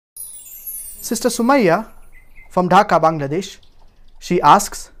Sister Sumaya from Dhaka, Bangladesh, she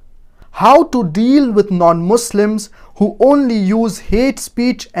asks, how to deal with non-Muslims who only use hate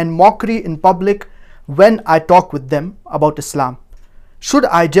speech and mockery in public when I talk with them about Islam? Should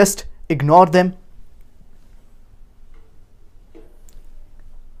I just ignore them?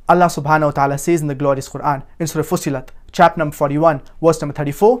 Allah subhanahu wa ta'ala says in the glorious Quran, in Surah Fussilat, chapter number 41, verse number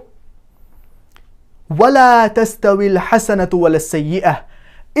 34, وَلَا تَسْتَوِي الْحَسَنَةُ وَلَا السَّيِّئَةُ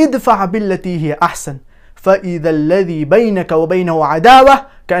ادْفَعْ بِالَّتِي هِيَ أَحْسَنُ فَإِذَا الَّذِي بَيْنَكَ وَبَيْنَهُ عَدَاوَةٌ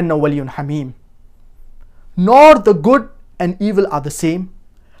كَأَنَّهُ وَلِيٌّ حَمِيمٌ. Nor the good and evil are the same.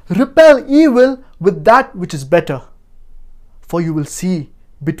 Repel evil with that which is better. For you will see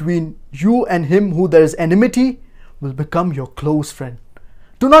between you and him who there is enmity will become your close friend.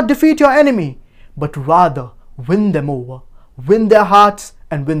 Do not defeat your enemy, but rather win them over, win their hearts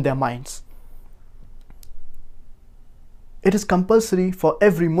and win their minds. It is compulsory for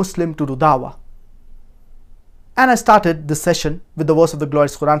every Muslim to do dawah. And I started this session with the verse of the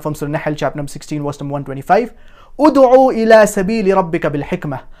glorious Quran from Surah Nahl, chapter number 16, verse number 125. أُدْعُوا إِلَى سَبِيلِ رَبِّكَ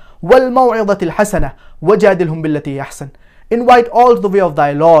بِالْحِكْمَةِ وَالْمَوْعِظَةِ الْحَسَنَةِ وَجَادِلْهُمْ بِالَّتِي أَحْسَنُ. Invite all to the way of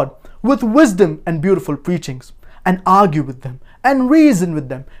thy Lord with wisdom and beautiful preachings, and argue with them and reason with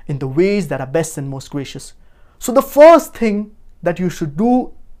them in the ways that are best and most gracious. So the first thing that you should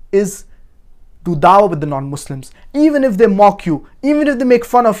do is do dawah with the non-Muslims. Even if they mock you, even if they make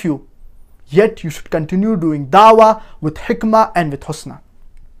fun of you, yet you should continue doing dawah with hikmah and with husna.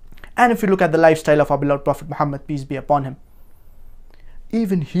 And if you look at the lifestyle of our beloved Prophet Muhammad, peace be upon him,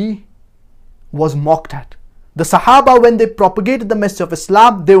 even he was mocked at. The Sahaba, when they propagated the message of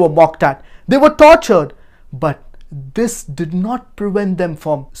Islam, they were mocked at. They were tortured. But this did not prevent them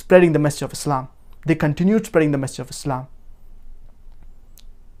from spreading the message of Islam. They continued spreading the message of Islam.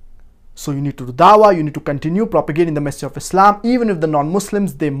 So you need to do dawah, you need to continue propagating the message of Islam, even if the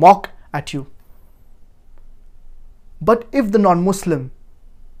non-Muslims, they mock at you. But if the non-Muslim,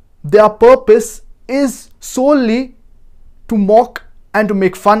 their purpose is solely to mock and to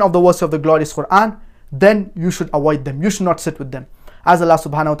make fun of the verse of the glorious Quran, then you should avoid them. You should not sit with them. As Allah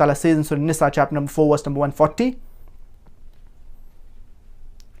subhanahu wa ta'ala says in Surah Nisa, chapter number 4, verse number 140,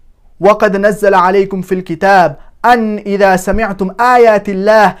 وَقَدْ نَزَّلَ عَلَيْكُمْ فِي الْكِتَابِ أَنْ إِذَا سَمِعْتُمْ آيَاتِ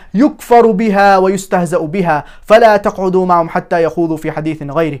اللَّهِ يُكْفَرُ بِهَا وَيُسْتَهْزَأُ بِهَا فَلَا تَقْعُدُوا مَعَهُمْ حَتَّى يَخُوضُوا فِي حَدِيثٍ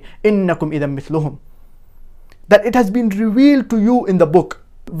غَيْرِهِ إِنَّكُمْ إِذًا مِثْلُهُمْ. That it has been revealed to you in the book,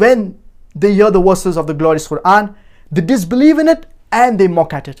 when they hear the verses of the glorious Quran, they disbelieve in it and they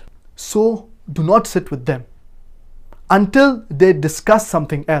mock at it. So do not sit with them until they discuss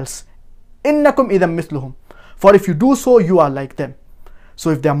something else. إِنَّكُمْ إِذًا مِثْلُهُمْ. For if you do so, you are like them. So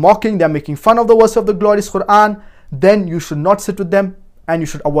if they are mocking, they are making fun of the verse of the glorious Quran, then you should not sit with them and you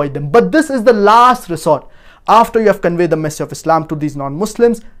should avoid them. But this is the last resort. After you have conveyed the message of Islam to these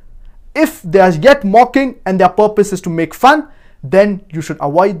non-Muslims, if they are yet mocking and their purpose is to make fun, then you should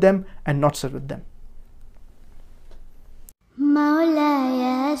avoid them and not sit with them.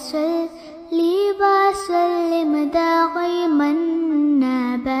 مولاي صلي وسلم دائما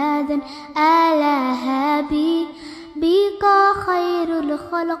أبدا على حبيبك خير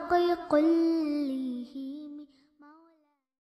الخلق كلهم.